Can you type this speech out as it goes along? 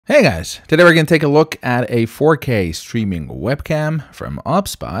Hey guys, today we're going to take a look at a 4K streaming webcam from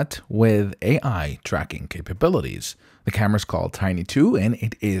Obsbot with AI tracking capabilities. The camera's called Tiny2 and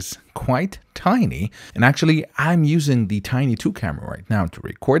it is quite tiny. And actually, I'm using the Tiny2 camera right now to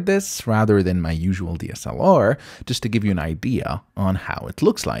record this rather than my usual DSLR, just to give you an idea on how it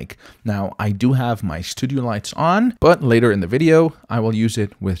looks like. Now, I do have my studio lights on, but later in the video, I will use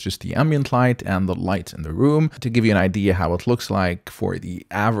it with just the ambient light and the lights in the room to give you an idea how it looks like for the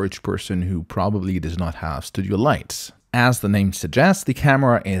average person who probably does not have studio lights. As the name suggests, the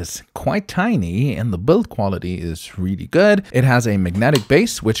camera is quite tiny and the build quality is really good. It has a magnetic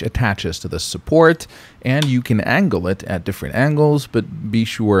base which attaches to the support, and you can angle it at different angles, but be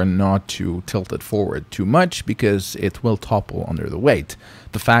sure not to tilt it forward too much because it will topple under the weight.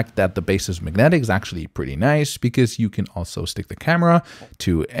 The fact that the base is magnetic is actually pretty nice because you can also stick the camera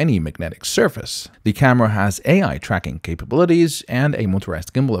to any magnetic surface. The camera has AI tracking capabilities and a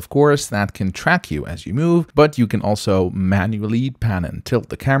motorized gimbal, of course, that can track you as you move, but you can also manually pan and tilt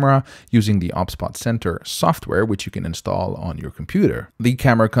the camera using the Obsbot Center software, which you can install on your computer. The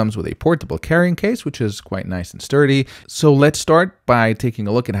camera comes with a portable carrying case, which is quite nice and sturdy. So let's start by taking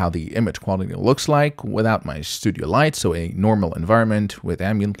a look at how the image quality looks like without my studio lights, so a normal environment with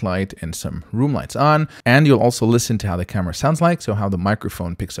ambient light and some room lights on. And you'll also listen to how the camera sounds like, so how the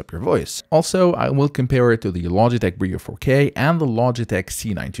microphone picks up your voice. Also, I will compare it to the Logitech Brio 4K and the Logitech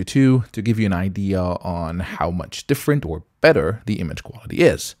C922 to give you an idea on how much different or better the image quality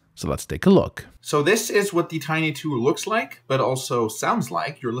is. So let's take a look. So this is what the Tiny2 looks like, but also sounds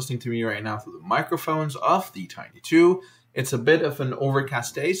like. You're listening to me right now through the microphones of the Tiny2. It's a bit of an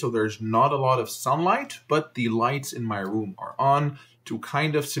overcast day, so there's not a lot of sunlight, but the lights in my room are on to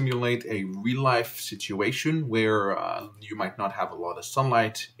kind of simulate a real-life situation where you might not have a lot of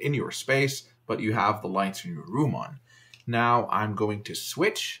sunlight in your space, but you have the lights in your room on. Now I'm going to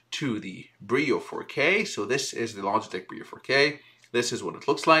switch to the Brio 4K. So this is the Logitech Brio 4K. This is what it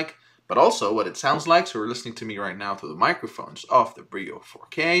looks like, but also what it sounds like. So we're listening to me right now through the microphones of the Brio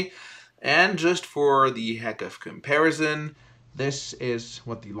 4K. And just for the heck of comparison, this is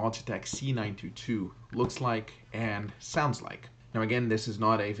what the Logitech C922 looks like and sounds like. Now again, this is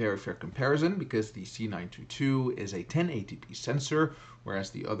not a very fair comparison because the C922 is a 1080p sensor, whereas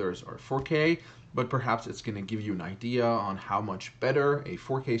the others are 4K, but perhaps it's going to give you an idea on how much better a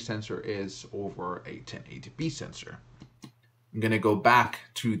 4K sensor is over a 1080p sensor. I'm going to go back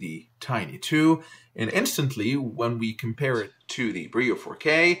to the Tiny2, and instantly when we compare it to the Brio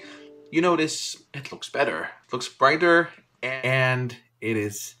 4K, you notice it looks better. It looks brighter and it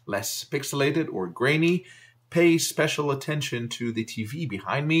is less pixelated or grainy. Pay special attention to the TV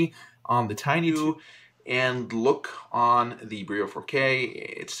behind me on the Tiny2 and look on the Brio 4K.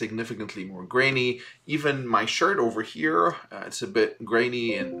 It's significantly more grainy. Even my shirt over here, it's a bit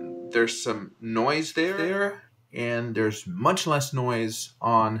grainy and there's some noise there. And there's much less noise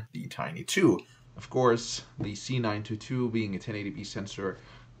on the Tiny2. Of course, the C922 being a 1080p sensor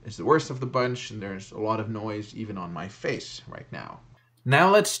is the worst of the bunch, and there's a lot of noise even on my face right now. Now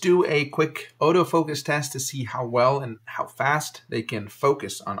let's do a quick autofocus test to see how well and how fast they can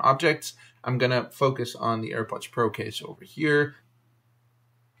focus on objects. I'm gonna focus on the AirPods Pro case over here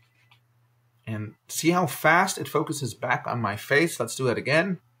and see how fast it focuses back on my face. Let's do that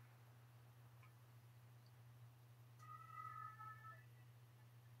again.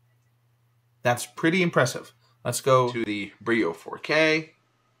 That's pretty impressive. Let's go to the Brio 4K.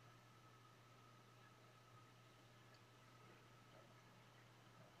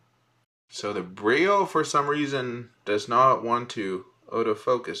 So the Brio, for some reason, does not want to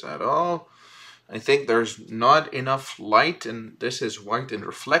autofocus at all. I think there's not enough light, and this is white and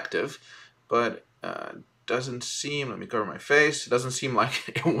reflective, but doesn't seem, let me cover my face, it doesn't seem like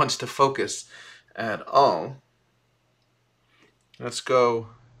it wants to focus at all. Let's go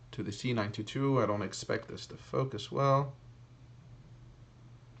to the C922. I don't expect this to focus well.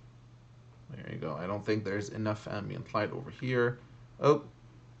 There you go. I don't think there's enough ambient light over here. Oh,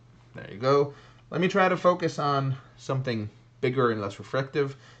 there you go. Let me try to focus on something bigger and less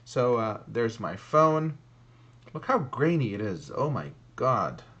reflective. So there's my phone. Look how grainy it is. Oh my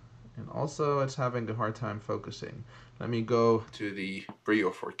god. And also it's having a hard time focusing. Let me go to the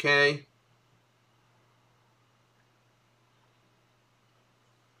Brio 4K.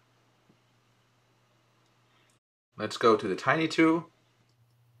 Let's go to the Tiny2.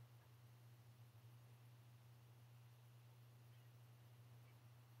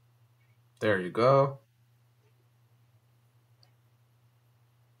 There you go.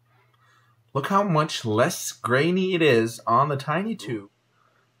 Look how much less grainy it is on the Tiny2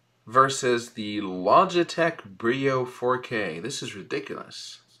 versus the Logitech Brio 4K. This is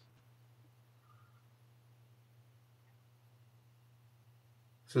ridiculous.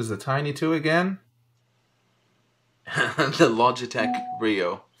 This is the Tiny2 again. The Logitech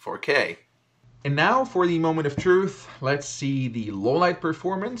Brio 4K. And now for the moment of truth, let's see the low light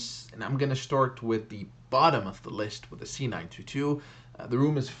performance. And I'm gonna start with the bottom of the list with the C922. The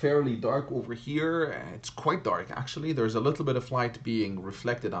room is fairly dark over here. It's quite dark actually. There's a little bit of light being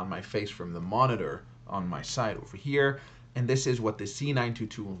reflected on my face from the monitor on my side over here. And this is what the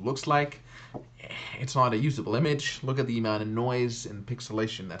C922 looks like. It's not a usable image. Look at the amount of noise and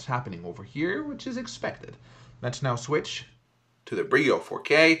pixelation that's happening over here, which is expected. Let's now switch to the Brio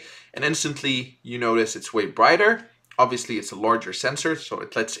 4K, and instantly you notice it's way brighter. Obviously it's a larger sensor, so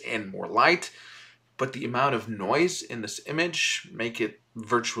it lets in more light, but the amount of noise in this image make it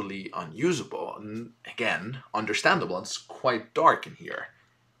virtually unusable. And again, understandable, it's quite dark in here.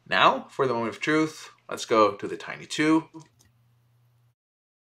 Now, for the moment of truth, let's go to the Tiny2.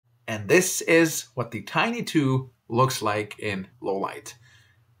 And this is what the Tiny2 looks like in low light.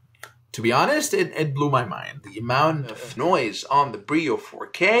 To be honest, it blew my mind. The amount of noise on the Brio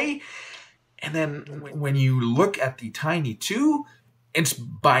 4K, and then when you look at the Tiny2, it's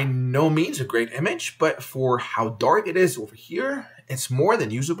by no means a great image, but for how dark it is over here, it's more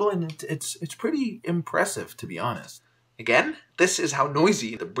than usable, and it's pretty impressive, to be honest. Again, this is how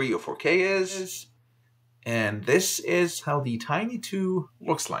noisy the Brio 4K is, and this is how the Tiny2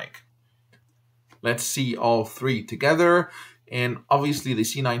 looks like. Let's see all three together. And obviously the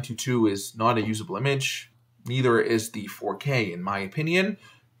C922 is not a usable image, neither is the 4K in my opinion,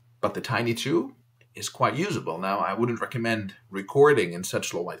 but the Tiny2 is quite usable. Now, I wouldn't recommend recording in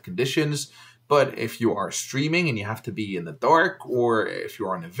such low light conditions, but if you are streaming and you have to be in the dark, or if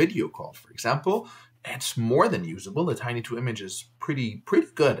you're on a video call, for example, it's more than usable. The Tiny2 image is pretty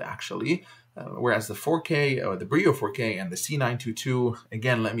good actually, whereas the 4K, or the Brio 4K and the C922,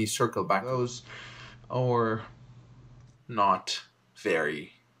 again, let me circle back those, or not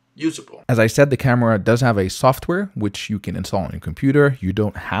very usable. As I said, the camera does have a software which you can install on your computer. You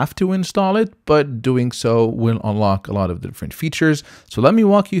don't have to install it, but doing so will unlock a lot of different features. So let me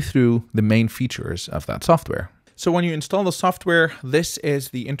walk you through the main features of that software. So when you install the software, this is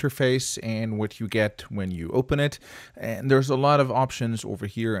the interface and what you get when you open it. And there's a lot of options over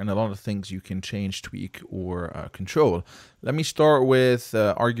here and a lot of things you can change, tweak, or control. Let me start with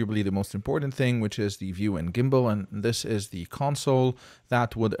arguably the most important thing, which is the view and gimbal. And this is the console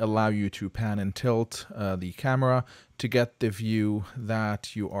that would allow you to pan and tilt the camera to get the view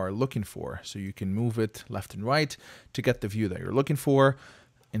that you are looking for. So you can move it left and right to get the view that you're looking for.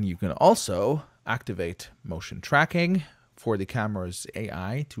 And you can also activate motion tracking for the camera's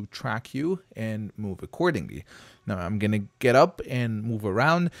AI to track you and move accordingly. Now I'm going to get up and move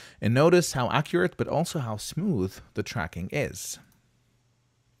around and notice how accurate but also how smooth the tracking is.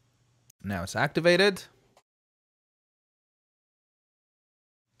 Now it's activated.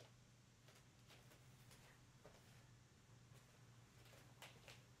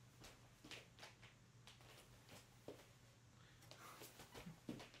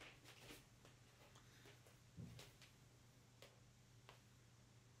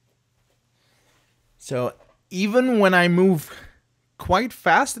 So even when I move quite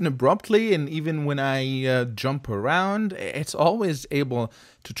fast and abruptly, and even when I jump around, it's always able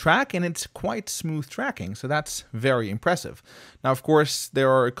to track, and it's quite smooth tracking. So that's very impressive. Now, of course, there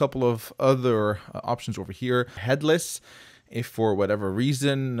are a couple of other options over here. Headless, if for whatever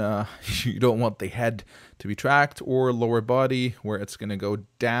reason you don't want the head to be tracked, or lower body, where it's going to go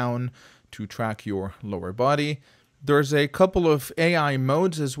down to track your lower body. There's a couple of AI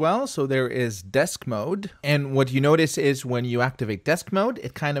modes as well. So there is desk mode. And what you notice is when you activate desk mode,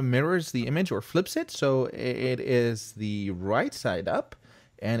 it kind of mirrors the image or flips it. So it is the right side up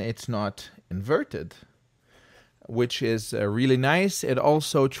and it's not inverted, which is really nice. It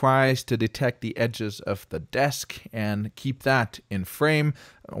also tries to detect the edges of the desk and keep that in frame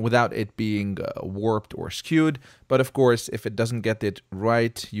without it being warped or skewed. But of course, if it doesn't get it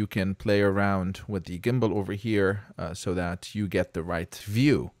right, you can play around with the gimbal over here so that you get the right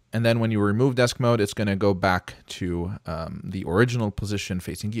view. And then when you remove desk mode, it's going to go back to the original position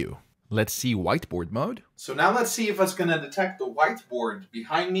facing you. Let's see whiteboard mode. So now let's see if it's going to detect the whiteboard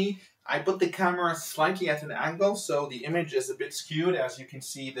behind me. I put the camera slightly at an angle, so the image is a bit skewed. As you can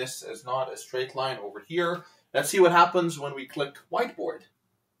see, this is not a straight line over here. Let's see what happens when we click whiteboard.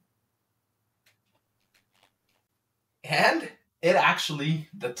 And it actually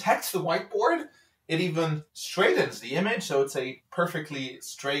detects the whiteboard. It even straightens the image, so it's a perfectly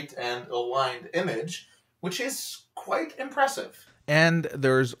straight and aligned image, which is quite impressive. And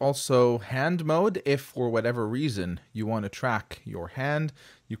there's also hand mode. If for whatever reason you want to track your hand,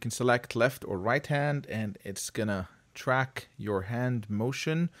 you can select left or right hand, and it's gonna track your hand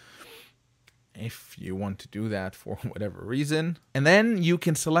motion if you want to do that for whatever reason. And then you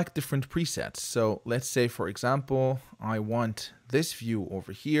can select different presets. So let's say, for example, I want this view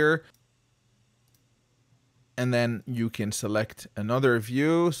over here. And then you can select another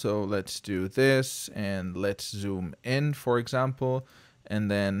view. So let's do this and let's zoom in, for example. And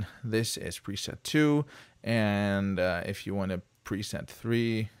then this is preset 2. And if you want to preset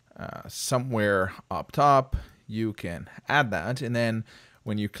 3 somewhere up top, you can add that. And then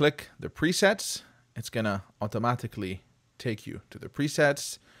when you click the presets, it's going to automatically take you to the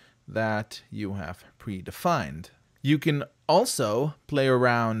presets that you have predefined. You can also play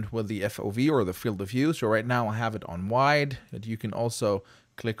around with the FOV or the field of view. So right now I have it on wide, but you can also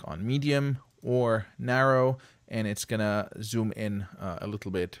click on medium or narrow, and it's going to zoom in a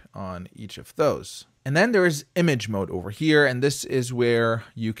little bit on each of those. And then there's image mode over here, and this is where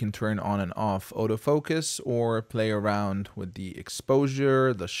you can turn on and off autofocus or play around with the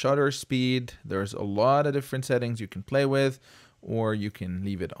exposure, the shutter speed. There's a lot of different settings you can play with, or you can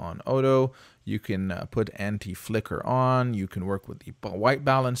leave it on auto. You can put anti-flicker on. You can work with the white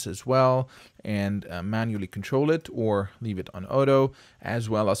balance as well and manually control it or leave it on auto, as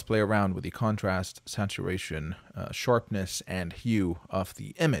well as play around with the contrast, saturation, sharpness, and hue of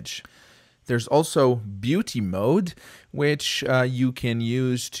the image. There's also beauty mode, which you can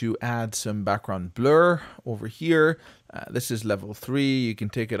use to add some background blur over here. This is level 3. You can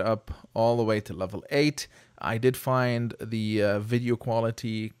take it up all the way to level 8. I did find the video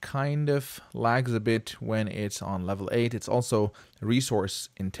quality kind of lags a bit when it's on level 8. It's also resource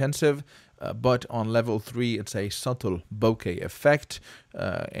intensive, but on level 3 it's a subtle bokeh effect,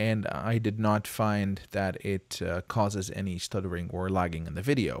 and I did not find that it causes any stuttering or lagging in the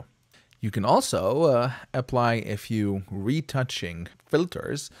video. You can also apply a few retouching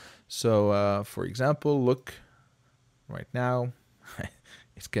filters. So for example, look right now,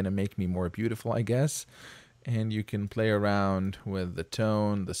 it's gonna make me more beautiful, I guess. And you can play around with the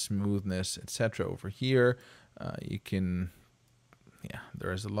tone, the smoothness, etc. over here. You can,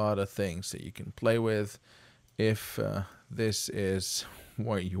 there's a lot of things that you can play with. If this is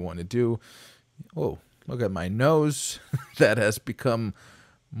what you want to do. Oh, look at my nose. That has become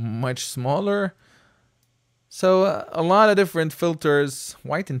much smaller. So a lot of different filters.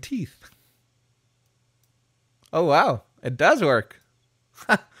 Whiten teeth. Oh, wow. It does work.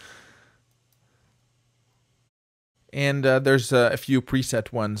 And there's a few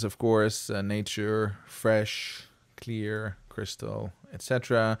preset ones, of course, nature, fresh, clear, crystal,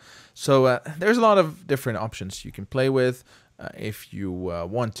 etc. So there's a lot of different options you can play with if you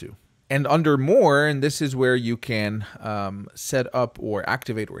want to. And under more, and this is where you can set up or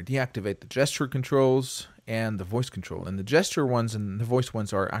activate or deactivate the gesture controls and the voice control. And the gesture ones and the voice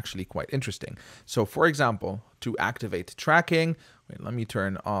ones are actually quite interesting. So for example, to activate tracking, let me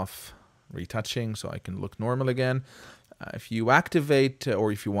turn off retouching so I can look normal again. If you activate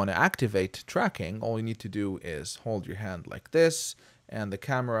or if you want to activate tracking, all you need to do is hold your hand like this, and the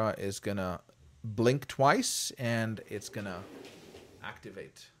camera is gonna blink twice and it's gonna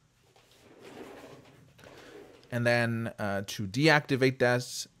activate. And then to deactivate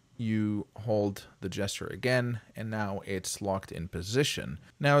this, you hold the gesture again, and now it's locked in position.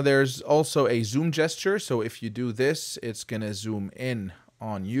 Now there's also a zoom gesture, so if you do this, it's gonna zoom in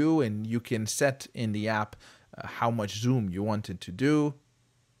on you, and you can set in the app how much zoom you want it to do.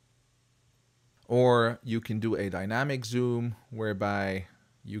 Or you can do a dynamic zoom whereby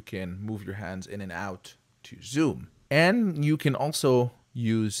you can move your hands in and out to zoom. And you can also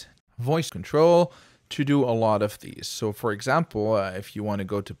use voice control to do a lot of these. So for example, if you want to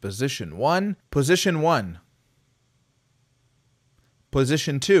go to position 1, position 1,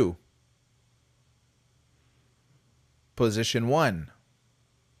 position 2, position 1,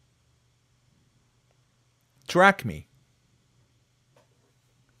 track me.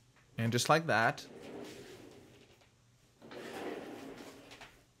 And just like that,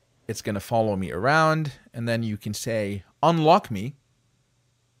 it's going to follow me around, and then you can say, unlock me,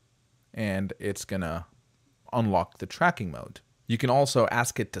 and it's going to unlock the tracking mode. You can also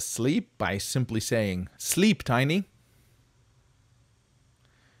ask it to sleep by simply saying, sleep, Tiny.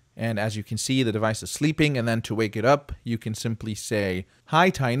 And as you can see, the device is sleeping, and then to wake it up, you can simply say, hi,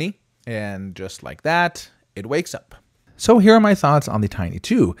 Tiny, and just like that, it wakes up. So here are my thoughts on the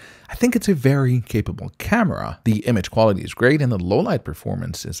Tiny2. I think it's a very capable camera. The image quality is great, and the low light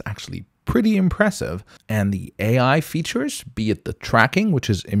performance is actually pretty impressive. And the AI features, be it the tracking,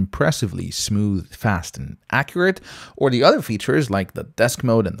 which is impressively smooth, fast, and accurate, or the other features like the desk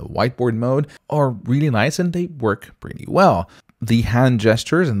mode and the whiteboard mode, are really nice and they work pretty well. The hand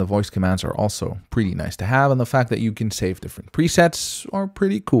gestures and the voice commands are also pretty nice to have, and the fact that you can save different presets are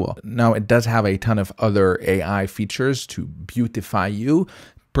pretty cool. Now, it does have a ton of other AI features to beautify you.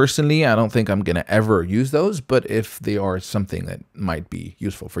 Personally, I don't think I'm going to ever use those, but if they are something that might be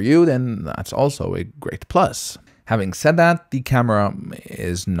useful for you, then that's also a great plus. Having said that, the camera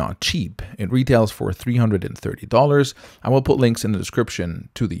is not cheap. It retails for $330. I will put links in the description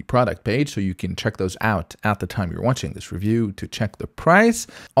to the product page so you can check those out at the time you're watching this review to check the price.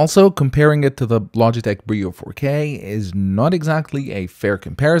 Also, comparing it to the Logitech Brio 4K is not exactly a fair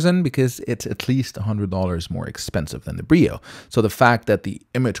comparison because it's at least $100 more expensive than the Brio. So the fact that the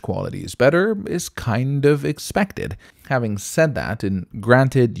image quality is better is kind of expected. Having said that, and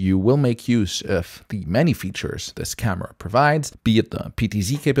granted you will make use of the many features this camera provides, be it the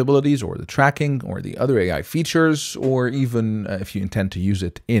PTZ capabilities or the tracking or the other AI features, or even if you intend to use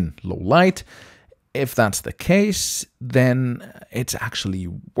it in low light, if that's the case, then it's actually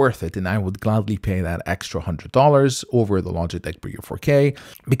worth it, and I would gladly pay that extra $100 over the Logitech Brio 4K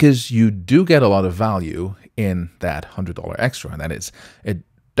because you do get a lot of value in that $100 extra, and that is, it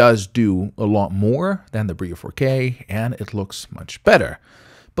does do a lot more than the Brio 4K, and it looks much better.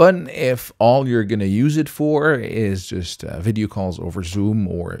 But if all you're going to use it for is just video calls over Zoom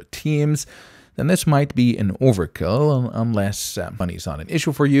or Teams, then this might be an overkill unless money's not an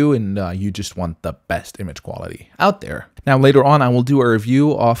issue for you and you just want the best image quality out there. Now, later on, I will do a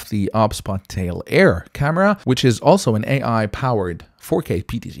review of the Obsbot Tail Air camera, which is also an AI-powered 4K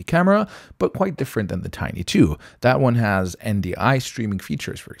PTZ camera, but quite different than the Tiny2. That one has NDI streaming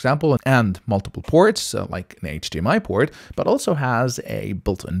features, for example, and multiple ports, like an HDMI port, but also has a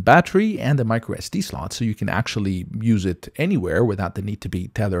built-in battery and a micro SD slot, so you can actually use it anywhere without the need to be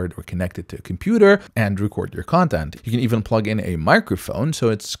tethered or connected to a computer and record your content. You can even plug in a microphone, so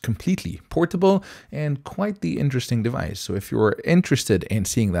it's completely portable and quite the interesting device. So if you're interested in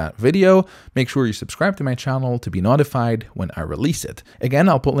seeing that video, make sure you subscribe to my channel to be notified when I release it. Again,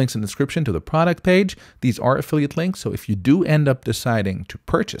 I'll put links in the description to the product page. These are affiliate links, so if you do end up deciding to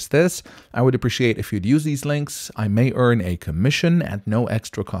purchase this, I would appreciate if you'd use these links. I may earn a commission at no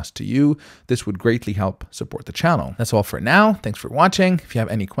extra cost to you. This would greatly help support the channel. That's all for now. Thanks for watching. If you have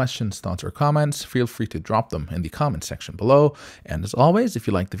any questions, thoughts, or comments, feel free to drop them in the comment section below. And as always, if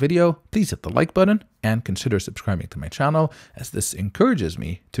you liked the video, please hit the like button and consider subscribing to my channel, as this encourages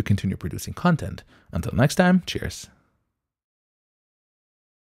me to continue producing content. Until next time, cheers.